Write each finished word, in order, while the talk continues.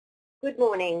Good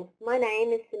morning. My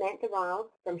name is Samantha Riles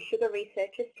from Sugar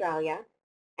Research Australia,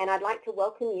 and I'd like to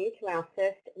welcome you to our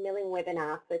first milling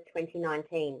webinar for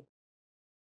 2019.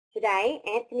 Today,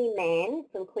 Anthony Mann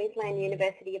from Queensland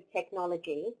University of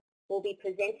Technology will be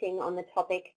presenting on the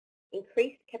topic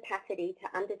Increased Capacity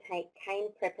to Undertake Cane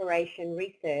Preparation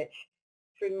Research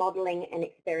through Modelling and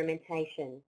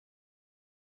Experimentation.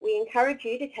 We encourage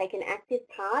you to take an active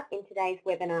part in today's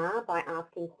webinar by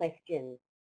asking questions.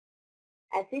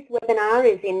 As this webinar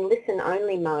is in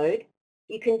listen-only mode,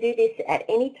 you can do this at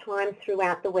any time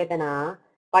throughout the webinar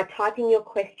by typing your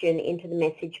question into the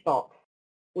message box,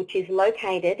 which is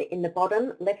located in the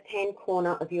bottom left-hand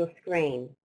corner of your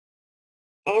screen.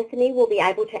 Anthony will be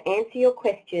able to answer your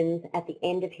questions at the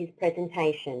end of his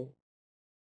presentation.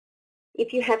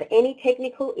 If you have any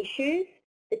technical issues,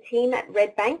 the team at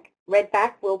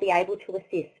Redback will be able to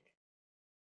assist.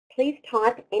 Please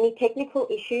type any technical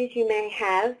issues you may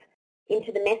have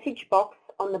into the message box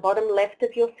on the bottom left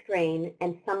of your screen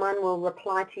and someone will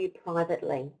reply to you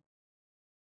privately.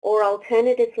 Or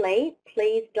alternatively,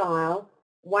 please dial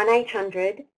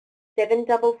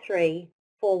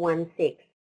 1-800-733-416.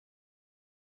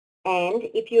 And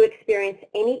if you experience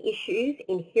any issues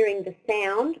in hearing the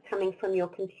sound coming from your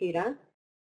computer,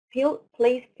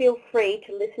 please feel free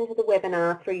to listen to the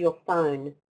webinar through your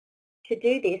phone. To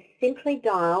do this, simply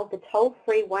dial the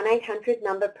toll-free 1-800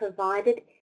 number provided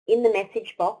in the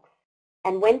message box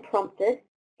and when prompted,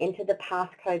 enter the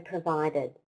passcode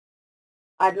provided.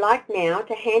 I'd like now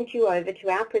to hand you over to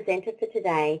our presenter for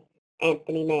today,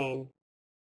 Anthony Mann.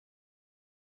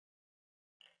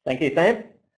 Thank you, Sam.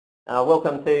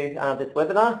 Welcome to this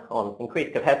webinar on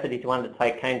increased capacity to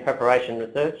undertake cane preparation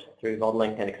research through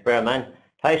modelling and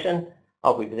experimentation.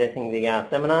 I'll be presenting the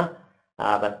seminar,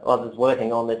 but others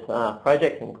working on this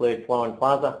project include Floren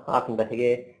Plaza, Hakan,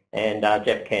 Bakir, and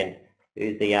Geoff,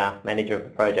 who's the manager of the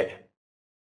project.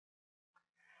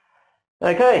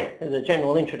 Okay, as a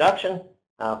general introduction,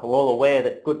 we're all aware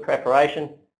that good preparation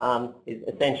is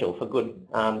essential for good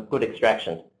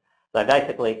extraction. So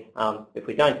basically, if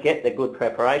we don't get the good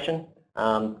preparation,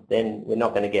 then we're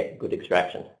not going to get good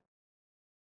extraction.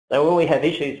 So when we have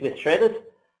issues with shredders,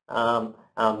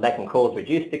 that can cause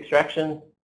reduced extraction.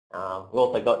 We've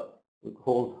also got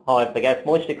high bagasse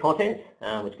moisture content,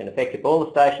 which can affect your boiler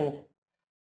stations.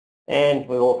 And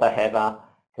we also have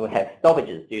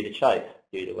stoppages due to choke,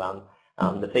 due to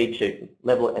the feed chute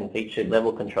level and feed chute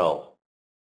level controls.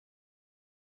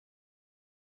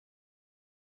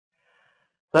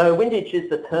 So windage is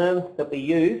the term that we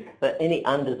use for any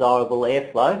undesirable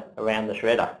airflow around the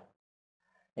shredder.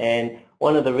 And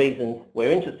one of the reasons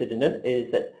we're interested in it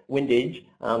is that windage,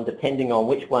 depending on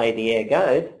which way the air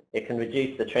goes, it can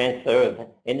reduce the transfer of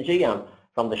energy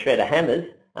from the shredder hammers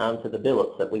to the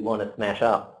billets that we want to smash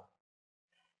up.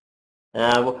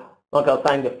 Like I was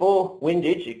saying before,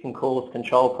 windage, it can cause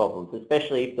control problems,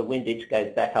 especially if the windage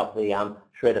goes back up the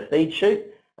shredder feed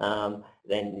chute.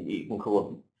 Then you can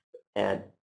cause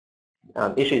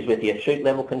issues with your chute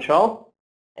level control,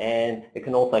 and it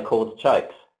can also cause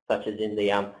chokes, such as in the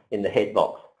head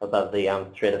box above the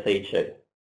shredder feed chute.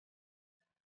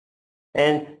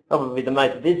 And probably the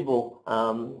most visible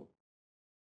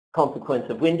consequence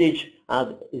of windage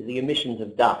is the emissions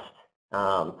of dust.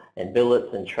 And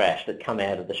billets and trash that come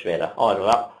out of the shredder, either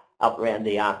up around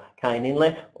the cane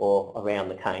inlet or around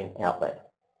the cane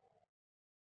outlet.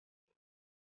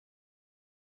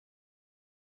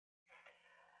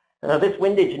 This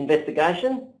windage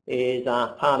investigation is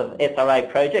part of SRA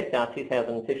project, our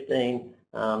 2015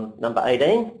 number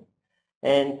 18,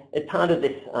 and as part of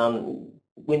this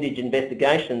windage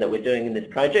investigation that we're doing in this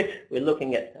project, we're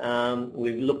looking at,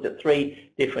 we've looked at 3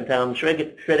 different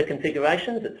shredder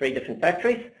configurations at 3 different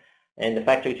factories, and the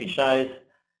factories we chose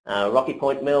Rocky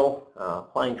Point Mill,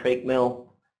 Plain Creek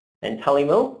Mill, and Tully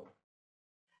Mill.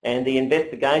 And the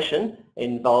investigation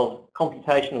involved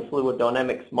computational fluid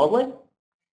dynamics modelling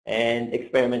and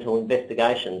experimental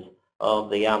investigations of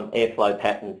the airflow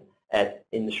patterns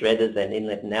in the shredders and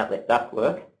inlet and outlet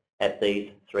ductwork at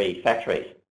these 3 factories.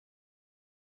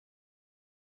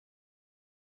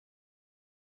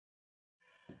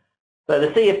 So the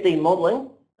CFD modelling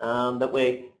that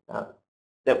was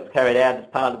carried out as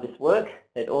part of this work,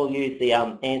 it all used the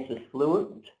ANSYS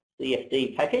Fluid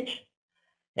CFD package,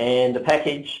 and the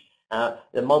package,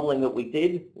 the modelling that we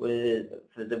did was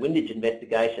for the windage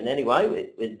investigation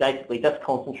anyway, was basically just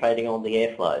concentrating on the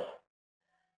airflows.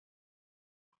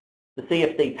 The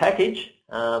CFD package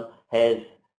has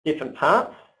different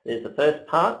parts. There's the first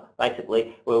part,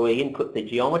 basically, where we input the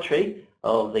geometry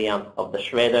of the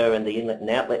shredder and the inlet and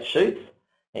outlet chutes,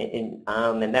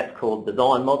 and that's called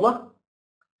Design Modeler.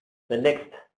 The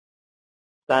next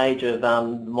stage of the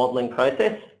modelling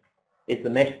process is the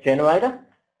mesh generator,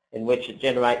 in which it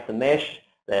generates a mesh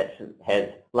that has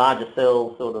larger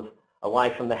cells sort of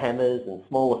away from the hammers and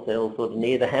smaller cells sort of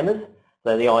near the hammers.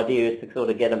 So the idea is to sort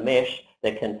of get a mesh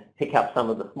that can pick up some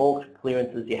of the small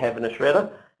clearances you have in a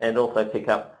shredder, and also pick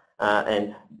up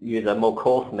and use a more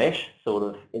coarse mesh sort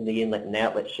of in the inlet and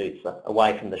outlet chutes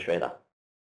away from the shredder.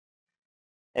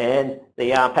 And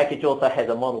the package also has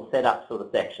a model setup sort of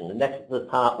section, and that's the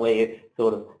part where you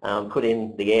sort of put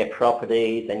in the air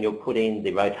properties, and you'll put in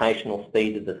the rotational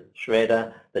speed of the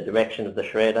shredder, the direction of the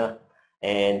shredder,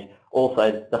 and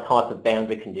also the type of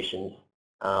boundary conditions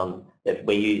that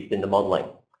we used in the modelling.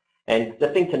 And the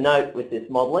thing to note with this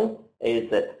modelling is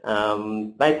that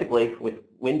basically with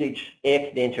windage, air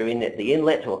can enter in at the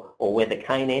inlet or where the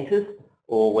cane enters,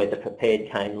 or where the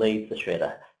prepared cane leaves the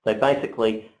shredder. So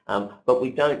basically, but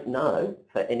we don't know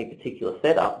for any particular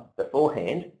setup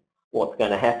beforehand what's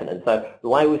going to happen. And so the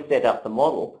way we've set up the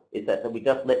model is that we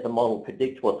just let the model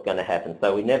predict what's going to happen.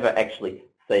 So we never actually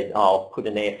said, oh, I'll put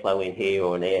an airflow in here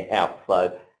or an air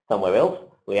outflow somewhere else.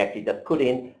 We actually just put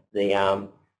in the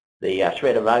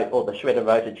shredder rotor, or the shredder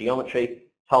rotor geometry,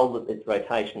 told it its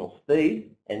rotational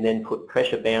speed, and then put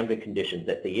pressure boundary conditions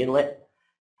at the inlet,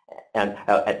 and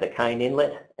at the cane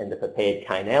inlet and the prepared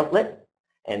cane outlet,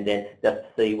 and then just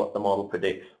see what the model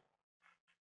predicts.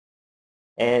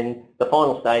 And the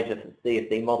final stage of the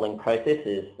CFD modelling process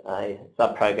is a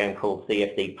sub-program called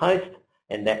CFD Post,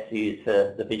 and that's used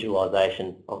for the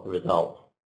visualisation of the results.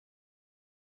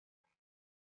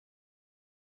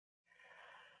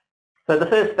 So the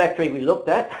first factory we looked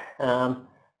at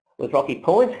was Rocky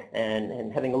Point,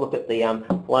 and having a look at the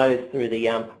flows through the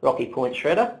Rocky Point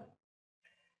shredder.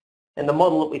 And the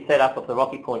model that we set up of the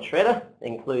Rocky Point shredder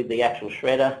include the actual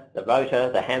shredder, the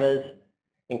rotor, the hammers,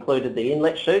 included the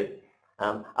inlet chute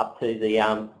up to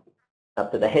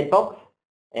the head box,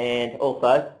 and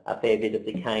also a fair bit of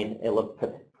the cane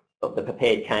of the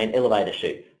prepared cane elevator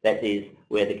chute. That is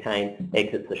where the cane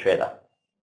exits the shredder.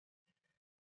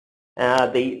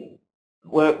 The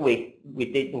work we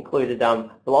did included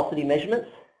velocity measurements.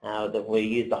 That we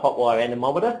used a hot wire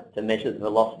anemometer to measure the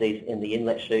velocities in the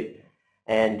inlet chute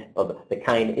and the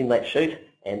cane inlet chute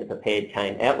and the prepared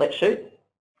cane outlet chute.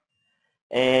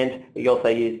 And we also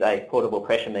used a portable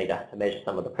pressure meter to measure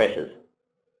some of the pressures.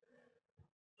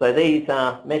 So these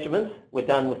measurements were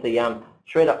done with the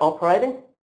shredder operating,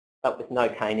 but with no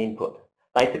cane input.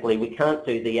 Basically, we can't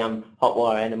do the hot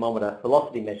wire anemometer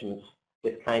velocity measurements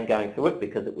with cane going through it,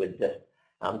 because it would just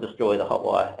destroy the hot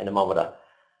wire anemometer.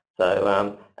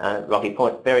 So Rocky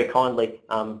Point very kindly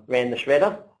ran the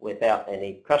shredder without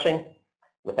crushing,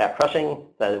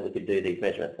 so that we could do these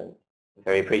measurements, and I'm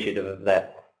very appreciative of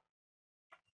that.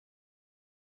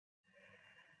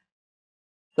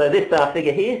 So this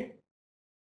figure here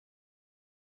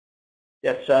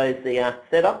just shows the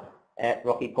setup at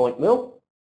Rocky Point Mill.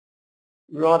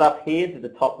 Right up here to the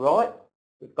top right,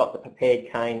 we've got the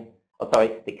prepared cane,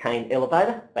 the cane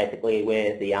elevator, basically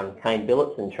where the cane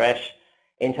billets and trash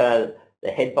enter the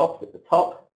head box at the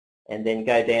top and then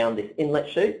go down this inlet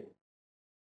chute,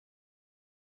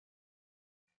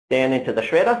 down into the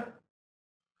shredder.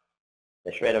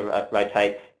 The shredder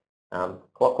rotates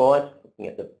clockwise, looking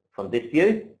at from this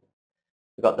view.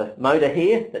 We've got the motor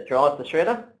here that drives the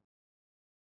shredder.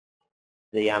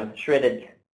 The shredded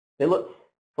billets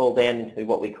fall down into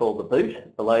what we call the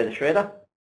boot below the shredder.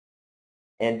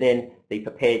 And then the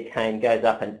prepared cane goes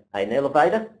up an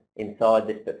elevator inside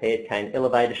this prepared cane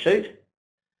elevator chute,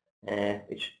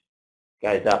 which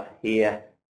goes up here,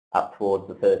 up towards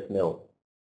the first mill.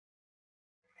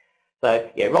 So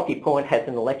yeah, Rocky Point has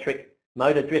an electric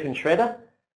motor-driven shredder,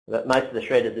 but most of the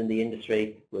shredders in the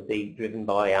industry would be driven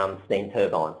by steam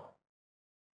turbines.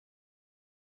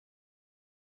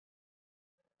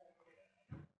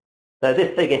 So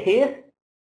this figure here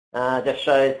just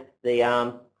shows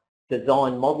the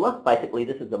design modeler. Basically,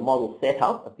 this is the model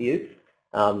setup, a view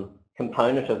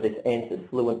component of this ANSYS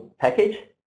Fluent package,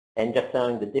 and just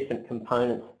showing the different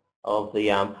components of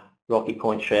the Rocky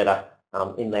Point shredder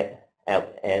inlet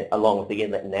out, along with the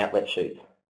inlet and outlet chutes.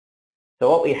 So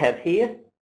what we have here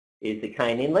is the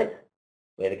cane inlet,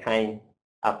 where the cane,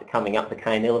 after coming up the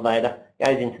cane elevator,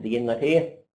 goes into the inlet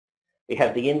here. We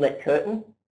have the inlet curtain,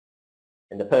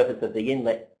 and the purpose of the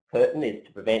inlet curtain is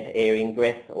to prevent air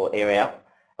ingress or air out,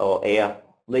 or air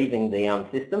leaving the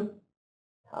system,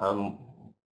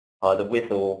 either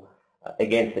with or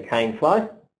against the cane flow.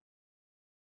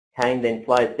 Cane then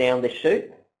flows down this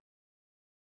chute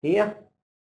here,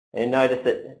 and notice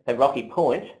that the Rocky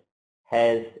Point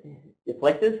has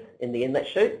deflectors in the inlet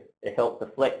chute to help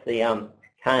deflect the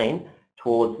cane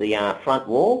towards the front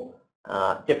wall.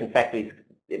 Different factories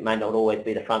it may not always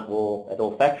be the front wall at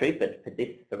all factories, but for this,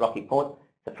 for Rocky Point,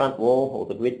 the front wall or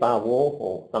the grid bar wall,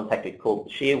 or some factories call it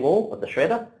the shear wall of the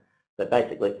shredder. So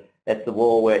basically, that's the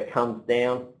wall where it comes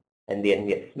down and then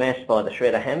gets smashed by the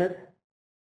shredder hammers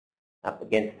up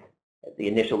against the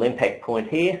initial impact point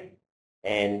here,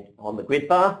 and on the grid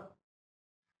bar,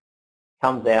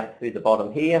 comes out through the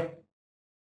bottom here,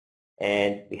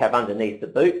 and we have underneath the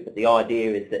boot, but the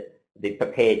idea is that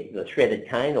the shredded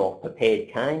cane or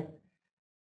prepared cane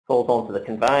falls onto the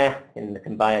conveyor, and the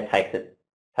conveyor takes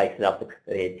it up the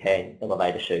prepared cane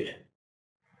elevator chute.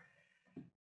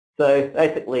 So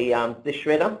basically, this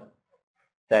shredder,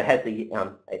 so it has the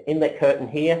inlet curtain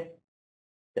here,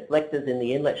 deflectors in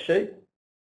the inlet chute.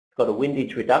 It's got a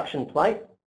windage reduction plate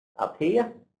up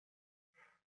here,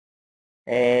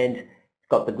 and it's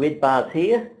got the grid bars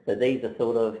here. So these are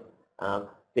sort of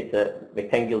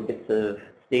rectangular bits of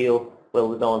steel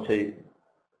welded onto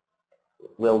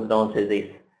this,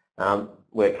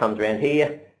 where it comes around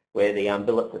here, where the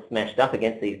billets are smashed up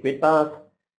against these grid bars,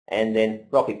 and then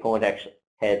Rocky Point actually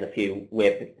has a few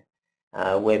wear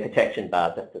protection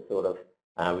bars just to sort of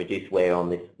reduce wear on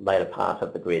this later part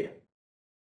of the grid.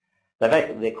 So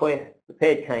basically the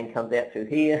prepared cane comes out through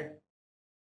here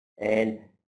and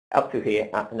up through here,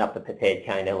 up and up the prepared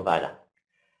cane elevator.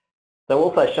 So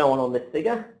also shown on this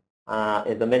figure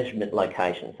is the measurement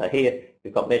location. So here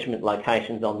we've got measurement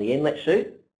locations on the inlet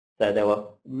chute. So they were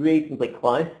reasonably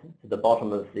close to the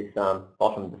bottom of this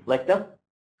bottom deflector,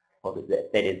 or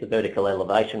that is the vertical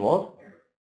elevation was.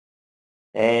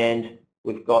 And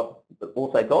we've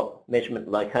also got measurement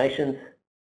locations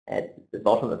at the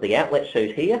bottom of the outlet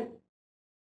chute here,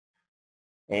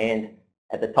 and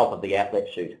at the top of the outlet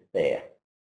chute there.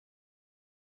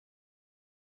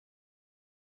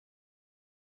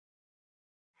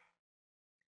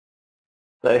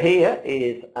 So here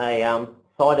is a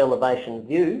side elevation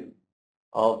view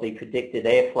of the predicted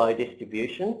airflow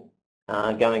distribution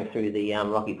going through the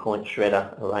Rocky Point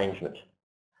shredder arrangement.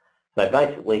 So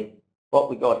basically what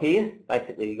we got here,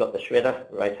 we've got the shredder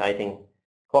rotating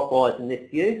clockwise in this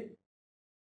view,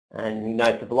 and you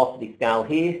note the velocity scale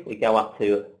here, we go up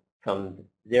to from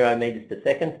 0 metres per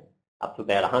second up to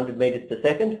about 100 metres per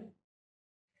second.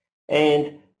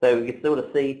 And so you can sort of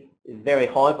see very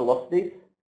high velocities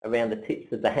around the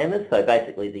tips of the hammers. So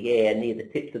basically the air near the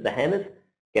tips of the hammers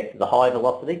gets to the high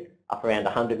velocity, up around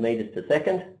 100 metres per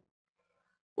second.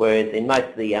 Whereas in most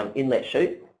of the inlet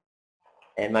chute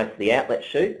and most of the outlet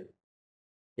chute,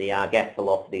 the gas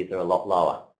velocities are a lot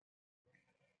lower.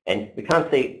 And we can't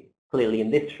see clearly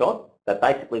in this shot, but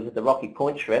basically with the Rocky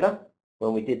Point shredder,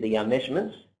 when we did the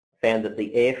measurements, found that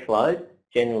the airflow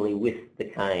generally whisked the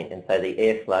cane, and so the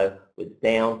airflow was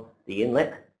down the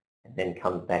inlet and then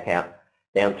comes back out,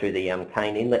 down through the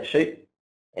cane inlet chute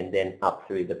and then up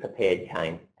through the prepared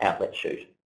cane outlet chute.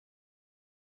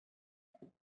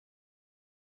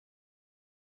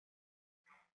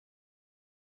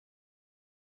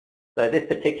 So this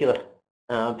particular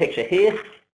picture here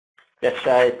just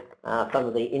shows some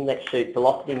of the inlet chute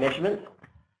velocity measurements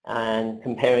and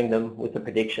comparing them with the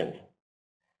predictions.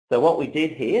 So what we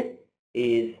did here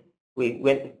is we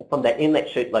went from that inlet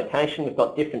chute location. We've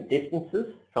got different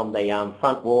distances from the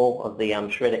front wall of the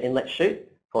shredder inlet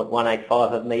chute, 0.185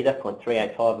 of a metre,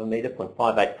 0.385 of a metre,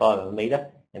 0.585 of a metre,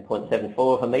 and 0.74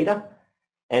 of a metre.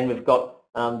 And we've got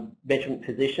measurement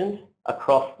positions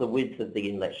across the width of the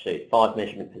inlet chute, 5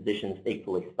 measurement positions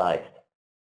equally spaced.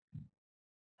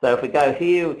 So if we go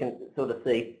here, we can sort of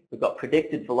see we've got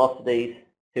predicted velocities,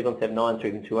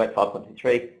 2.79, 3.28,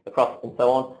 5.23, across and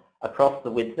so on, across the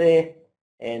width there,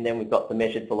 and then we've got the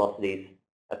measured velocities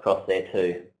across there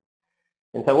too.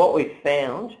 And so what we've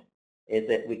found is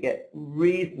that we get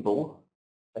reasonable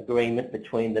agreement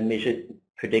between the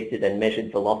predicted and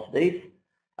measured velocities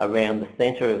around the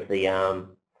centre of the,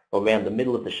 or around the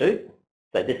middle of the chute.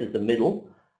 So this is the middle,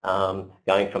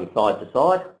 going from side to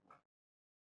side.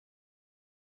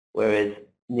 Whereas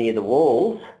near the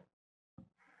walls,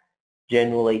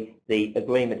 generally the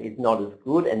agreement is not as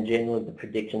good, and generally the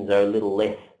predictions are a little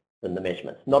less than the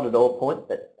measurements. Not at all points,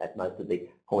 but at most of the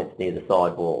points near the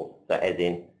side walls, so as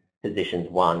in positions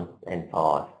 1 and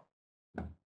 5.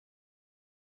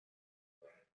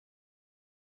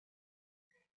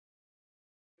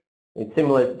 And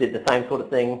similar, did the same sort of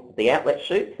thing with the outlet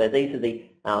chute. So these are the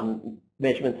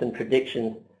measurements and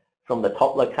predictions from the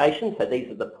top location. So these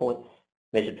are the points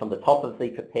measured from the top of the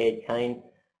prepared cane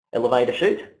elevator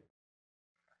chute.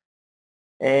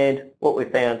 And what we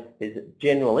found is that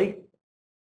generally,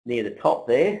 near the top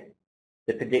there,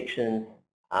 the predictions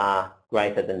are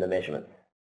greater than the measurements.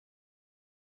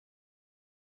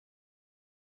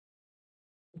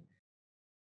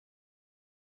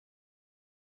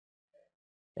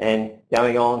 And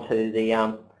going on to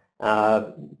the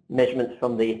measurements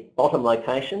from the bottom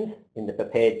locations in the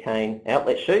prepared cane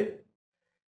outlet chute.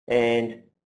 And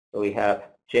we have,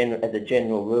 as a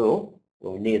general rule,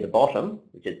 we're near the bottom,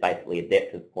 which is basically a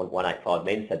depth of 0.185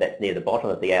 metres, so that's near the bottom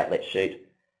of the outlet chute.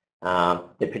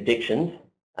 The predictions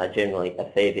are generally a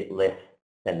fair bit less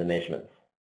than the measurements.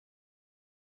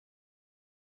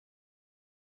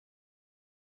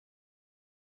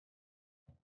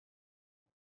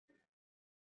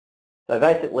 So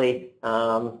basically,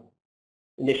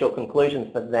 initial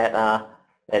conclusions for that are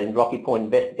that in Rocky Point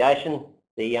investigation,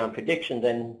 the predictions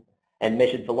and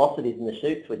measured velocities in the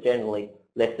chutes were generally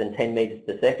less than 10 metres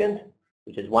per second,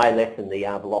 which is way less than the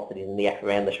velocity in the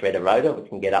around the shredder rotor, which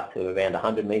can get up to around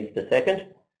 100 metres per second.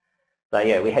 So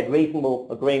yeah, we had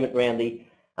reasonable agreement around the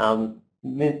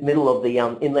middle of the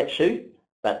inlet chute,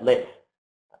 but less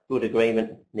good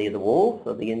agreement near the walls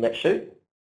of the inlet chute.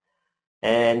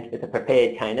 And with the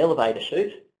prepared cane elevator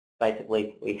chute,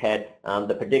 basically we had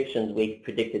the predictions, we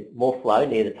predicted more flow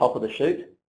near the top of the chute,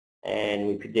 and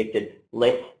we predicted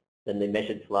less than the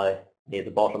measured flow near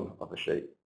the bottom of the chute.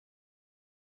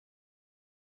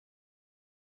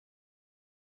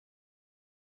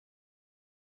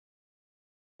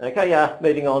 Okay,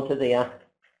 moving on to the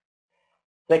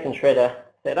second shredder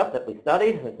setup that we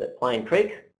studied, was at Plain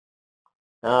Creek.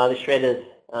 The shredder's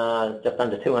just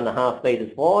under 2.5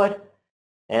 metres wide,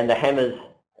 and the hammers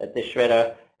at this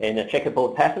shredder in a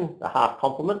checkerboard pattern, a half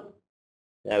complement.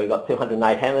 We've got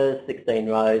 208 hammers, 16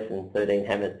 rows and 13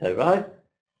 hammers per row.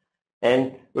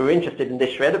 And we were interested in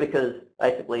this shredder because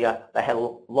basically they had a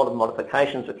lot of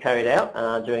modifications were carried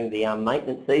out during the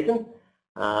maintenance season.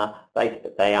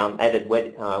 They added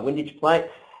windage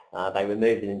plates, they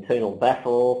removed an internal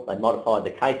baffle, they modified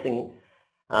the casing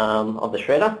of the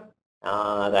shredder,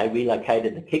 they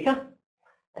relocated the kicker,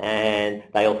 and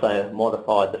they also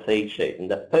modified the feed chute. And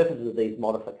the purpose of these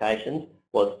modifications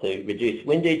was to reduce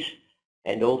windage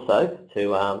and also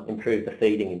to improve the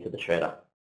feeding into the shredder.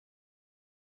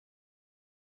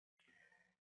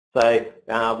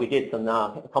 So we did some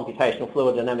computational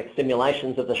fluid dynamic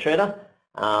simulations of the shredder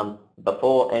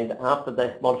before and after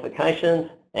the modifications,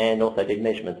 and also did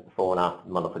measurements before and after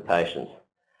the modifications.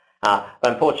 But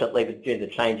unfortunately, due to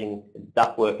changing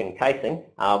ductwork and casing,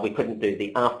 we couldn't do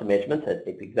the after measurements at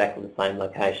exactly the same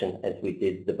location as we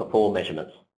did the before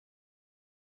measurements.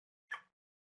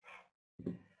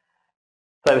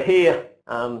 So here,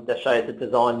 that shows the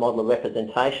design model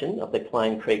representation of the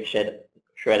Plain Creek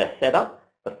shredder setup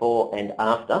before and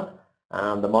after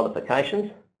the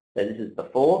modifications. So this is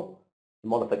before the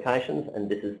modifications and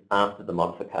this is after the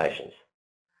modifications.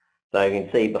 So you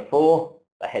can see before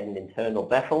they had an internal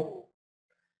baffle,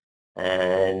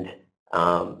 and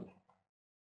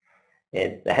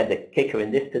they had the kicker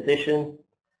in this position.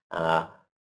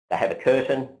 They have a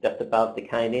curtain just above the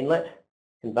cane inlet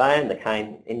conveyor, and the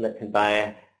cane inlet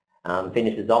conveyor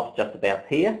finishes off just about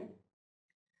here.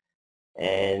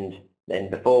 And then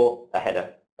before they had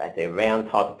a round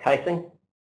type of casing.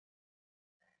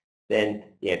 Then,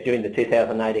 during the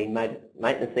 2018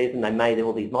 maintenance season, they made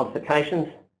all these modifications.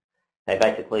 They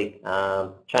basically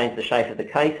changed the shape of the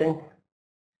casing.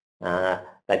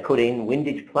 They put in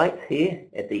windage plates here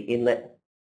at the inlet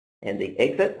and the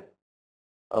exit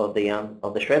of the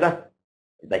shredder.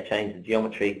 They changed the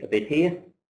geometry a bit here,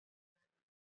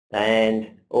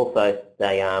 and also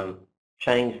they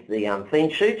changed the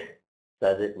feed chute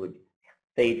so that it would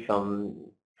feed from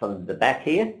the back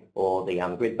here, or the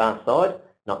grid bar side,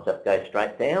 not just go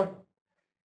straight down.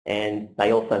 And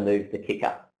they also moved the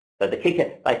kicker. So the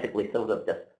kicker basically sort of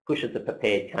just pushes the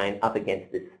prepared cane up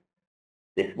against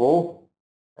this wall,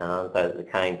 so that the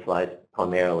cane flows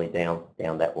primarily down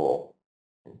that wall.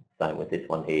 Same with this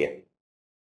one here.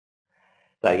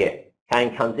 So yeah,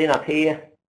 cane comes in up here,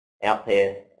 out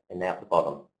there, and out the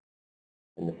bottom.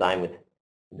 And the same with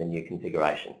the new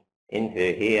configuration. In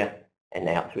through here and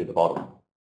out through the bottom.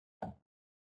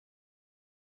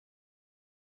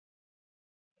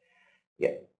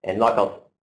 Yeah, and like I was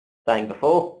saying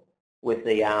before, with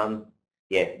the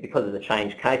because of the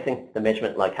changed casing, the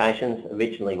measurement locations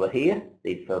originally were here.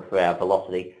 These for our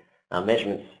velocity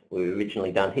measurements were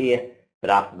originally done here, but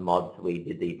after the mods we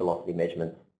did the velocity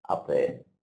measurements up there.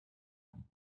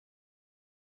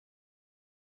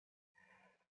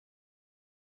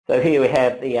 So here we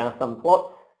have the some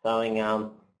plots showing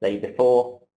the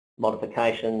before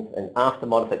modifications and after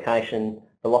modification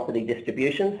velocity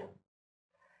distributions.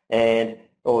 And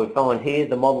what we find here,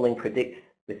 the modelling predicts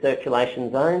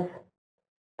recirculation zones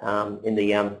in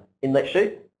the inlet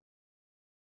chute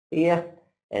here,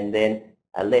 and then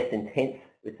a less intense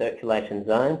recirculation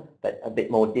zone, but a bit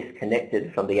more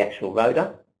disconnected from the actual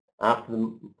rotor after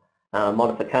the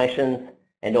modifications,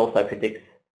 and also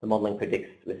the modelling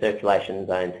predicts recirculation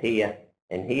zones here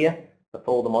and here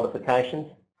before the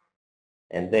modifications,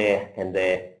 and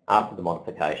there after the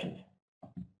modifications.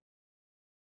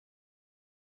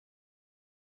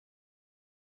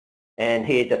 And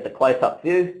here just a close-up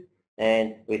view,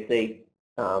 and we see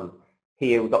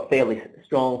here we've got fairly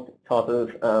strong type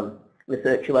of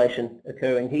recirculation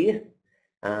occurring here.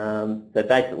 So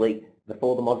basically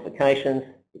before the modifications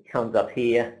it comes up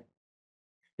here,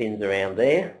 spins around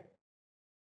there,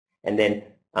 and then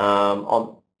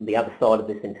on the other side of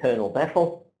this internal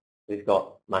baffle we've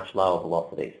got much lower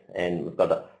velocities, and we've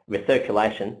got a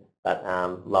recirculation but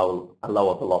a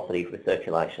lower velocity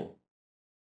recirculation.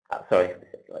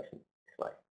 Recirculation this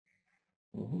way.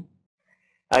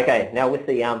 Okay, now with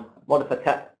the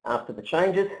modification after the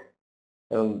changes,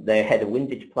 they had a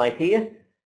windage plate here.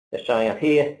 They're showing up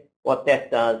here. What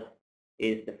that does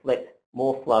is deflect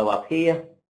more flow up here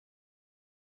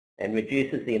and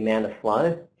reduces the amount of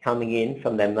flow coming in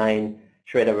from their main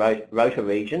shredder rotor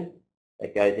region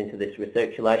that goes into this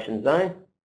recirculation zone.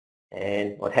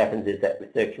 And what happens is that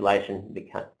recirculation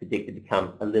predicted to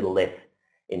become a little less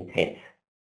intense.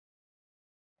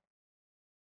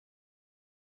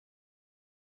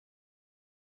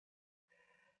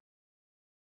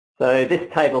 So this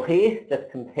table here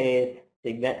just compares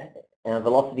the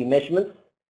velocity measurements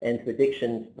and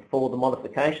predictions before the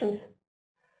modifications.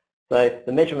 So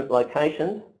the measurement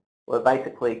locations were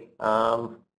basically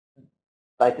from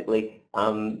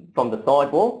the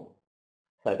sidewall.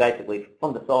 So basically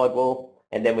from the sidewall,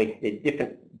 and then we did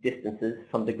different distances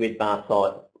from the grid bar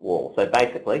sidewall. So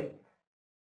basically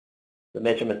the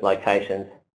measurement locations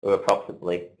were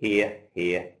approximately here,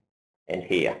 here, and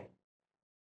here,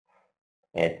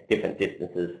 and different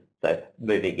distances, so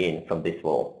moving in from this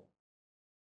wall.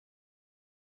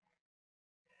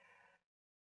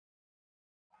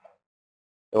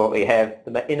 So what we have,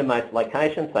 the innermost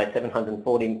location, say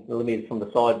 740 millimetres from the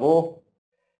side wall,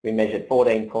 we measured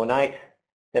 14.8,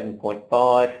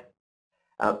 7.5,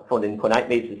 14.8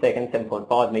 metres per second,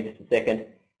 7.5 metres per second,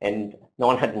 and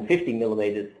 950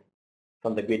 millimetres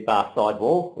from the grid bar side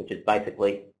wall, which is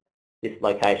basically this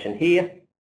location here.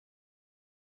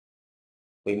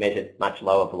 We measured much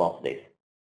lower velocities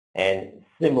and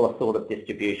similar sort of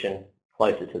distribution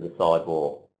closer to the side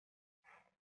wall.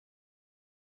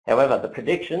 However, the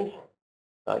predictions,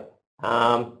 so,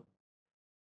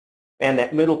 and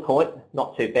that middle point,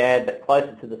 not too bad, but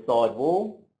closer to the side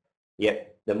wall,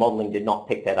 yep, the modelling did not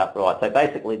pick that up right. So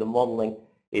basically the modelling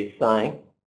is saying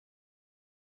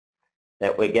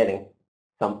that we're getting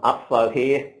some upflow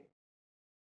here,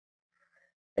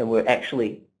 and we're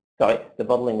actually, sorry, the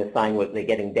modelling is saying they're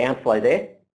getting downflow there,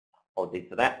 apologies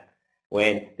for that,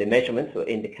 when the measurements were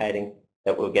indicating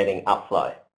that we're getting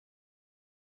upflow.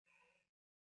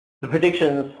 The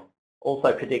predictions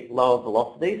also predict lower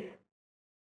velocities.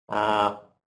 Lower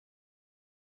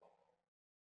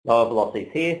velocities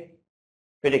here,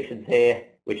 predictions here,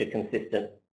 which are consistent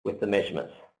with the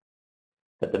measurements.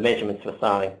 But the measurements were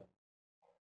saying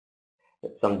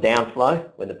some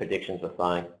downflow when the predictions were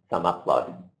saying some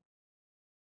upflow.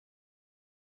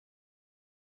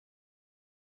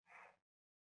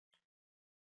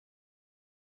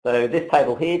 So this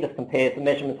table here just compares the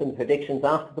measurements and predictions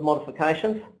after the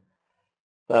modifications.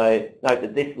 So note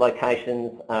that this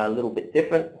location's a little bit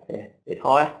different, a bit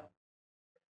higher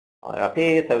up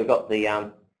here. So we've got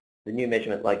the new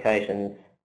measurement locations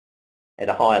at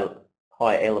a higher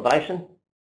elevation.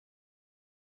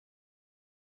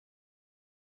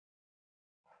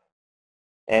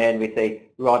 And we see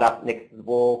right up next to the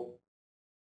wall,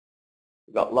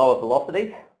 we've got lower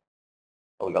velocities.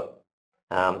 So we've got,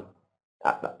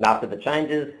 after the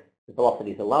changes, the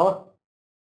velocities are lower.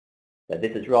 So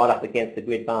this is right up against the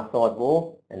grid bar side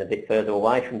wall and a bit further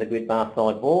away from the grid bar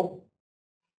side wall.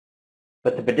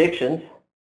 But the predictions,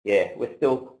 yeah, we're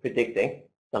still predicting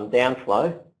some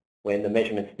downflow when the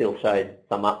measurements still showed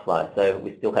some upflow. So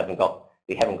we still haven't got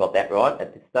that right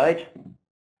at this stage.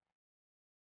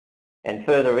 And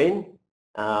further in,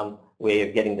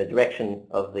 we're getting the direction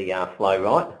of the flow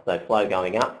right, so flow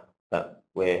going up, but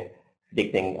we're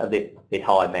predicting a bit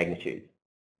higher magnitude.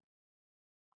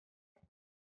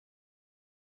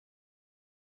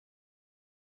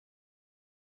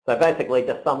 So basically,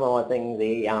 just summarising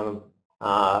the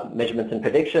measurements and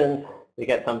predictions, we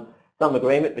get some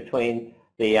agreement between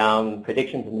the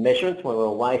predictions and the measurements when we're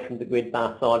away from the grid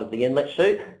bar side of the inlet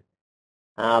chute.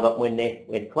 But when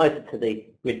we're closer to the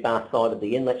grid bar side of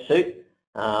the inlet chute,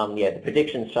 yeah, the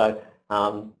predictions show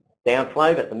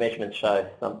downflow, but the measurements show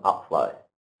some upflow.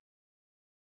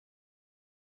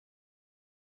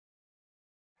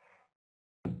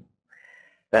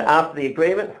 But after the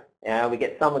agreement, we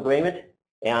get some agreement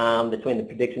between the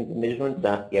predictions and measurements,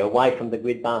 away from the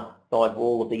grid bar side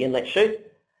wall of the inlet chute.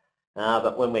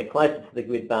 But when we're closer to the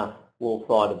grid bar wall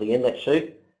side of the inlet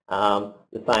chute,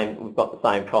 we've got the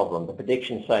same problem. The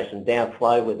predictions show some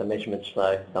downflow, where the measurements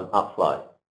show some upflow.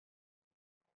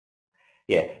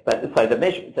 Yeah, but so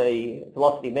the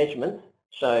velocity measurements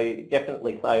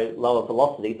definitely show lower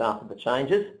velocities after the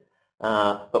changes,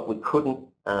 but we couldn't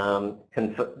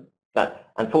confirm.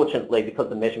 But unfortunately, because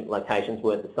the measurement locations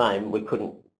weren't the same, we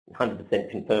couldn't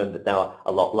 100% confirm that they were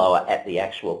a lot lower at the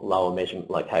actual lower measurement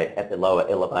location, at the lower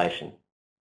elevation.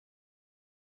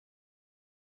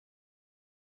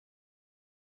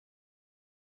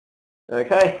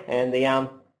 Okay, and the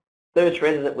third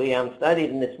shredder that we studied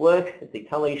in this work is the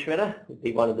Tully shredder. It would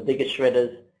be one of the biggest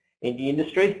shredders in the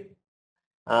industry.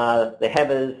 The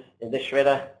hammers in this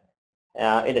shredder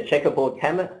in a checkerboard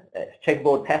pattern,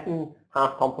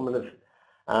 half complement of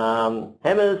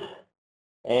hammers.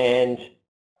 And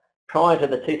prior to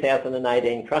the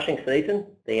 2018 crushing season,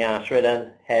 the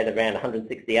shredder had around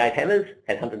 168 hammers,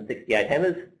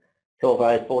 12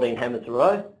 rows, 14 hammers a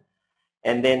row.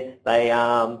 And then they,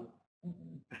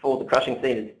 before the crushing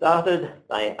season started,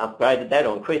 they upgraded that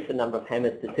or increased the number of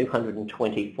hammers to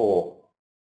 224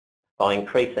 by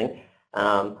increasing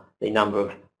the number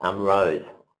of rows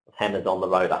of hammers on the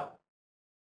rotor.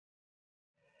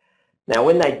 Now,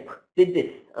 when they did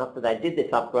this, after they did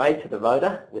this upgrade to the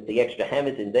rotor with the extra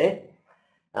hammers in there,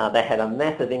 they had a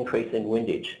massive increase in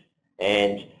windage,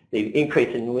 and the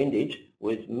increase in windage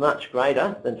was much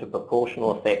greater than the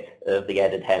proportional effect of the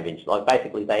added hammers. Like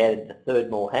basically, they added a third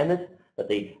more hammers, but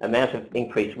the amount of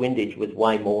increased windage was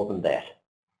way more than that.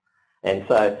 And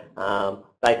so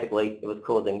basically, it was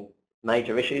causing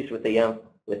major issues with the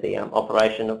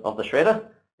operation of the shredder.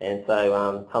 And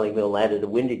so Tully Mill added a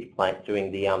windage plate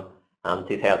during the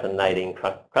 2018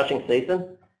 crushing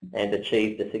season and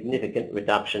achieved a significant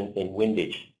reduction in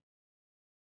windage.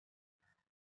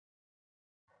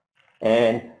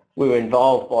 And we were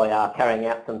involved by carrying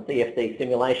out some CFD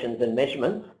simulations and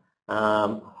measurements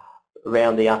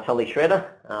around the Tully shredder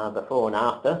before and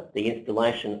after the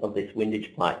installation of this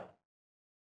windage plate.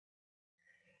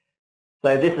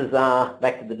 So this is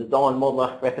back to the design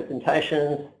modeler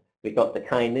representations. We've got the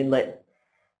cane inlet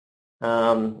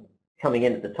coming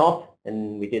in at the top,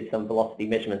 and we did some velocity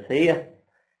measurements here.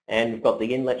 And we've got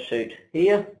the inlet chute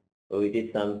here, where we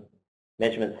did some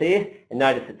measurements here. And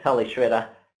notice the Tully shredder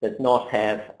does not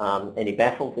have any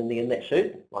baffles in the inlet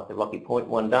chute, like the Rocky Point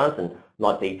one does, and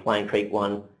like the Plain Creek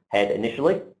one had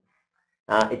initially.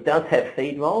 It does have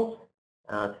feed rolls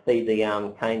to feed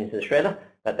the cane into the shredder,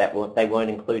 but they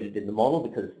weren't included in the model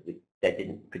because they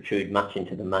didn't protrude much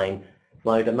into the main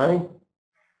flow domain.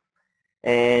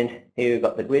 And here we've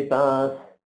got the grid bars.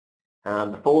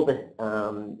 They've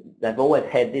always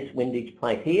had this windage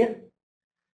plate here,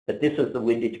 but this was the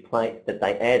windage plate that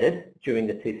they added during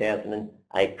the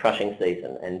 2008 crushing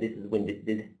season, and this is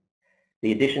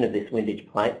the addition of this windage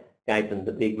plate gave them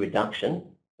the big reduction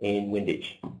in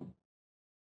windage.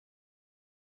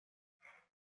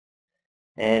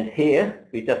 And here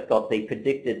we've just got the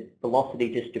predicted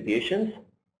velocity distributions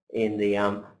in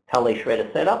the Tully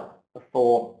shredder setup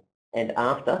before and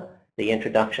after the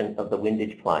introduction of the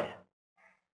windage plate.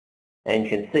 And you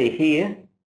can see here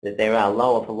that there are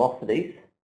lower velocities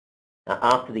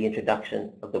after the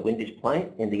introduction of the windage plate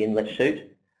in the inlet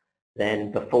chute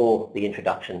than before the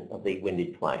introduction of the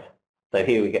windage plate. So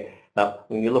here we go. But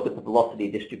when you look at the velocity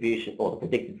distribution or the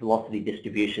predicted velocity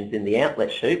distributions in the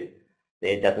outlet chute,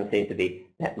 there doesn't seem to be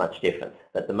that much difference.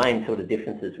 But the main sort of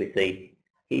differences we see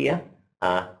here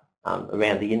are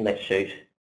around the inlet chute.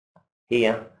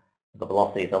 Here, the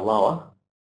velocities are lower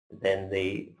than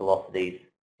the velocities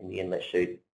in the inlet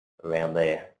chute around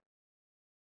there.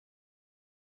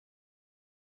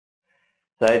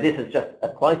 So this is just a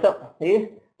close-up here,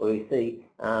 where we see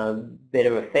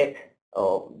better effect,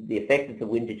 or the effect of the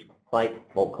windage plate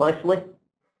more closely.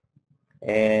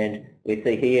 And we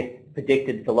see here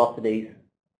predicted velocities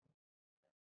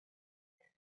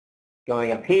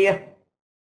going up here.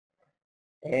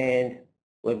 And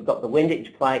we've got the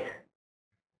windage plate.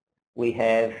 We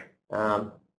have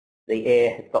the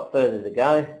air has got further to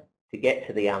go to get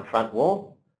to the front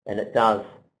wall, and it does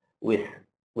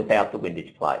without the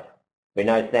windage plate. We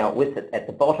notice now with it at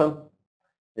the bottom,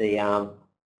 the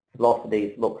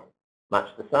velocities look much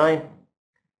the same.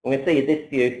 And we see in this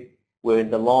view, we're in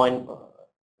the line,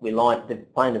 the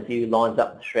plane of view lines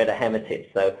up the shredder hammer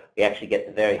tips, so we actually get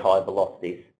the very high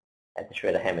velocities at the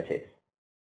shredder hammer tips.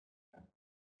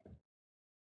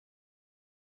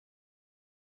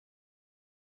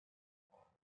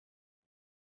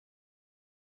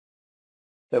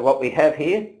 So what we have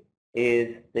here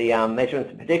is the measurements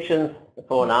and predictions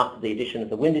before and after the addition of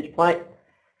the windage plate,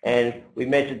 and we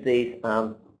measured these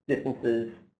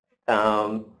distances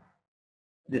from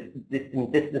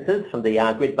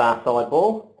the grid bar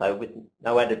sidewall, so with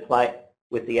no added plate,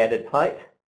 with the added plate,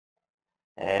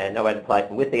 and no added plate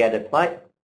and with the added plate,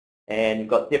 and you've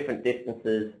got different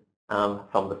distances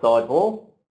from the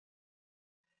sidewall.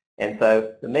 And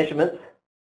so the measurements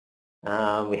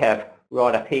we have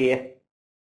right up here,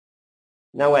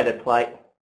 no added plate.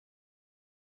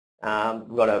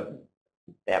 We've got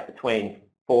about between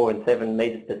 4 and 7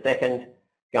 metres per second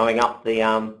going up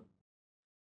the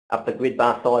grid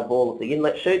bar sidewall of the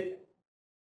inlet chute.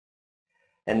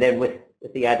 And then with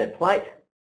the added plate,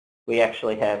 we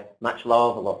actually have much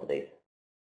lower velocities.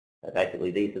 So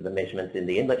basically these are the measurements in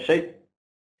the inlet chute.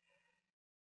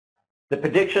 The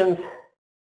predictions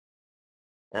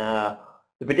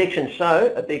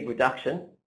show a big reduction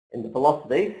in the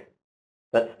velocities,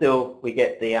 but still we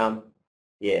get the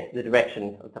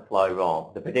direction of the flow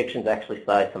wrong. The predictions actually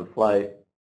say some flow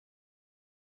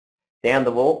down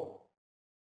the wall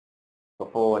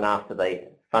before and after the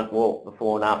front wall,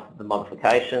 before and after the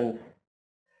modifications.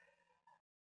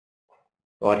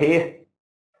 Right here,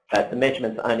 the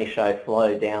measurements only show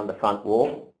flow down the front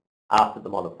wall after the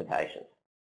modifications.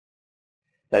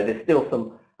 So there's still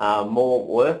some more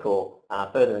work or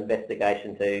further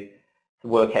investigation to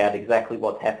work out exactly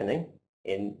what's happening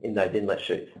in those inlet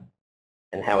chutes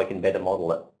and how we can better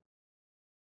model it.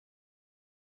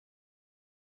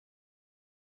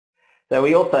 So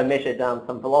we also measured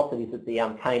some velocities at the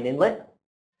cane inlet.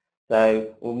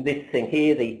 So on this thing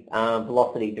here, the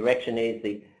velocity direction is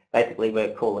basically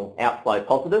we're calling outflow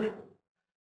positive.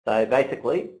 So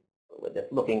basically we're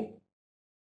just looking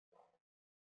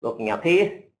up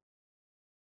here.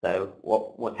 So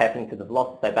what's happening to the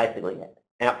velocity? So basically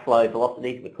outflow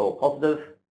velocity we call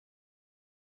positive.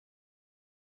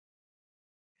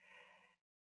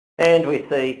 And we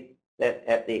see that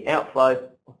at the outflow,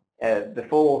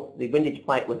 before the windage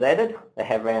plate was added, they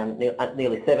have around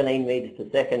nearly 17 metres per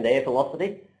second air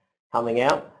velocity coming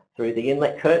out through the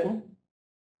inlet curtain.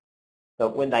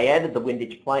 But when they added the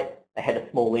windage plate, they had a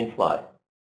small inflow.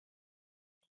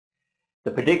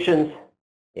 The predictions,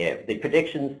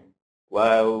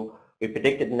 well, we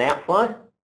predicted an outflow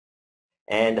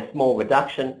and a small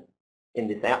reduction in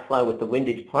this outflow with the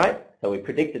windage plate. So we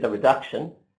predicted a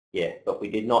reduction, but we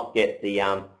did not get the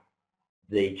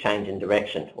change in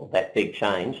direction, or that big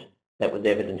change that was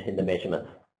evident in the measurements.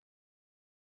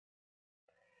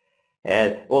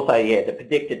 And also, the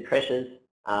predicted pressures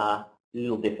are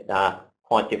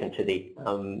quite different to the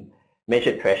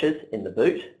measured pressures in the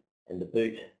boot, and the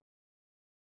boot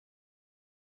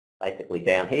basically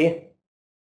down here,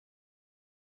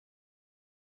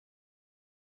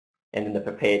 and in the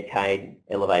prepared cane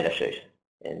elevator chute,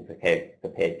 and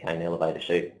prepared cane elevator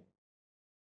chute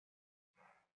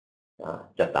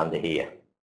just under here.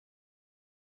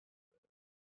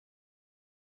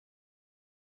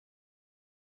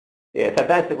 So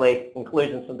basically,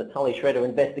 conclusions from the Tully Shredder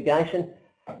investigation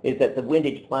is that the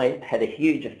windage plate had a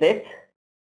huge effect,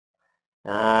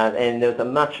 and there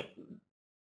was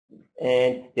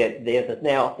there's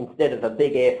now, instead of a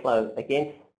big airflow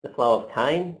against the flow of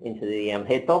cane into the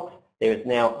head box, there is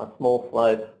now a small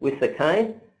flow with the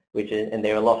cane, and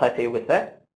they're a lot happier with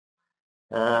that.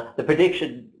 The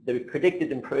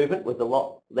predicted improvement was a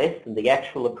lot less than the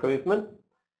actual improvement,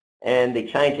 and the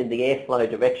change in the airflow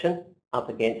direction up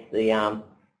against the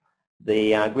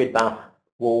grid bar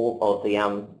wall of the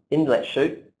inlet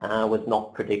chute was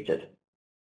not predicted.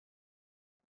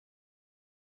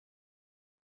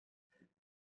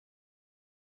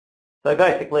 So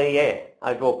basically,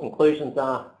 overall conclusions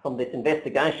are from this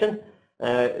investigation.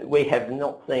 We have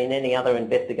not seen any other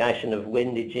investigation of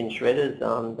windage in shredders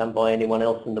done by anyone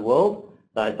else in the world.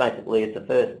 So basically it's the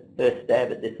first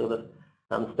stab at this sort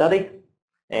of study.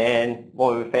 And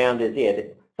what we found is,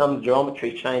 that some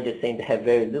geometry changes seem to have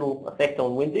very little effect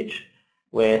on windage,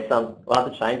 where some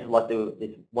other changes, like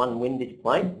this one windage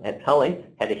plate at Tully,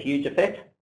 had a huge effect.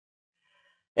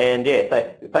 And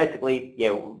so basically,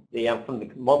 from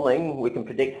the modelling, we can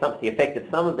predict the effect of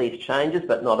some of these changes,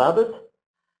 but not others.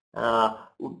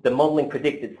 The modelling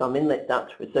predicted some inlet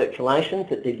duct recirculations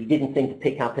that didn't seem to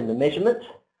pick up in the measurements.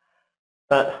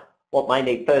 But what may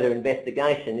need further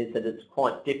investigation is that it's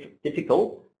quite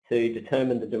difficult to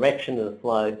determine the direction of the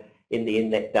flow in the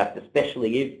inlet duct,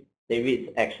 especially if there is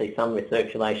actually some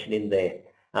recirculation in there.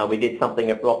 We did something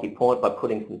at Rocky Point by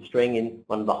putting some string in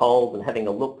one of the holes and having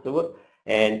a look through it,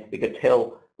 and we could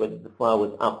tell whether the flow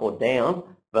was up or down,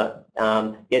 but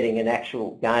getting an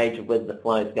actual gauge of whether the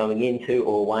flow is going into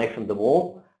or away from the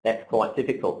wall that's quite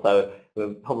difficult. So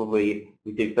we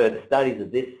do further studies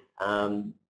of this.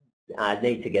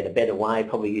 Need to get a better way,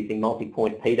 probably using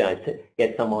multi-point pitos to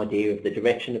get some idea of the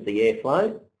direction of the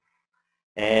airflow.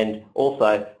 And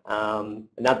also,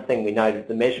 another thing we noted,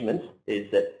 the measurements,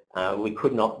 is that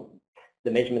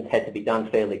the measurements had to be done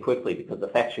fairly quickly because the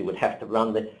factory would have to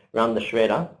run the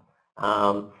shredder,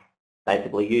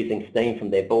 basically using steam from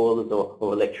their boilers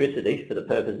or electricity for the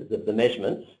purposes of the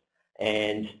measurements,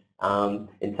 and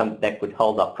that could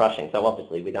hold up crushing. So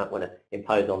obviously we don't want to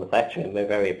impose on the factory, and we're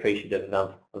very appreciative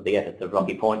of the efforts of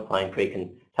Rocky Point, Plain Creek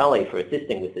and Tully for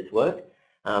assisting with this work.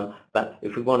 But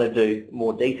if we want to do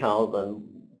more details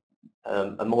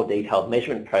and a more detailed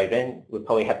measurement program, we'll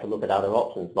probably have to look at other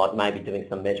options, like maybe doing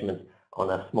some measurements on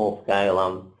a small scale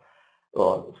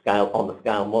or on the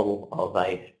scale model of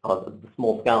the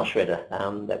small scale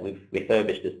shredder that we've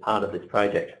refurbished as part of this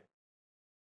project.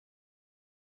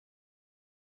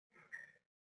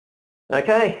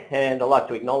 Okay, and I'd like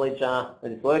to acknowledge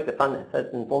this work,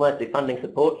 first and foremost, the funding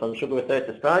support from Sugar Research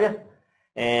Australia,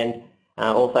 and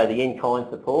also the in-kind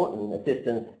support and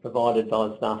assistance provided by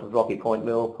the staff of Rocky Point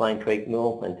Mill, Plain Creek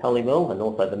Mill and Tully Mill, and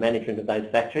also the management of those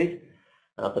factories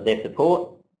for their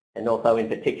support. And also in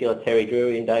particular Terry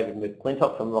Drury and David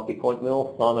McClintock from Rocky Point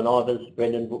Mill, Simon Ivers,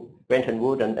 Brenton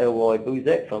Wood and Elroy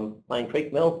Buzek from Plain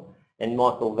Creek Mill, and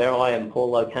Michael Verai and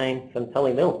Paul O'Kane from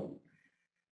Tully Mill.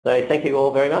 So thank you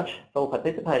all very much for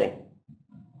participating.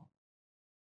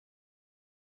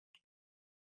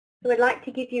 So I'd like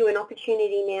to give you an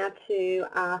opportunity now to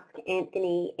ask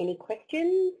Anthony any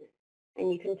questions,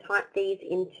 and you can type these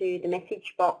into the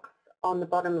message box on the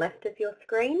bottom left of your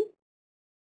screen.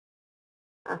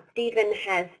 Stephen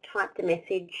has typed a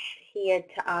message here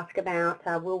to ask about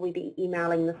will we be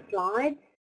emailing the slides?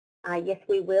 Yes,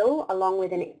 we will, along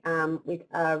with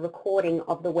a recording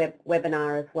of the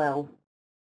webinar as well.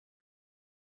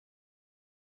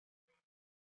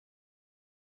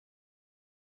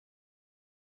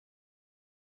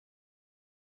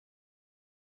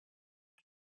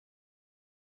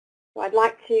 So I'd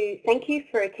like to thank you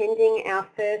for attending our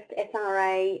first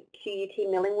SRA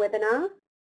QUT milling webinar.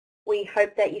 We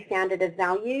hope that you found it of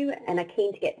value and are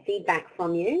keen to get feedback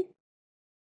from you.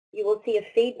 You will see a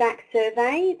feedback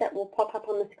survey that will pop up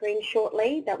on the screen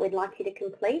shortly that we'd like you to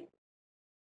complete.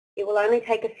 It will only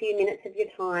take a few minutes of your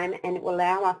time, and it will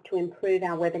allow us to improve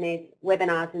our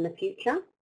webinars in the future.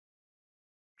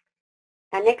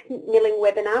 Our next milling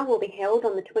webinar will be held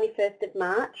on the 21st of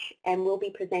March and will be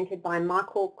presented by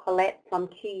Michael Collette from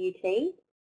QUT,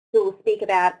 who will speak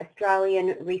about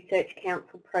Australian Research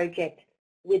Council project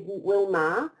with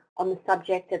Wilmar on the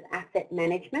subject of asset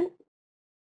management.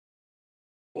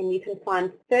 And you can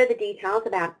find further details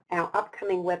about our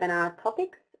upcoming webinar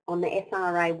topics on the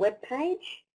SRA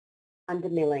webpage under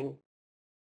milling.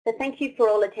 So thank you for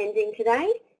all attending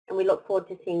today, and we look forward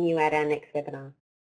to seeing you at our next webinar.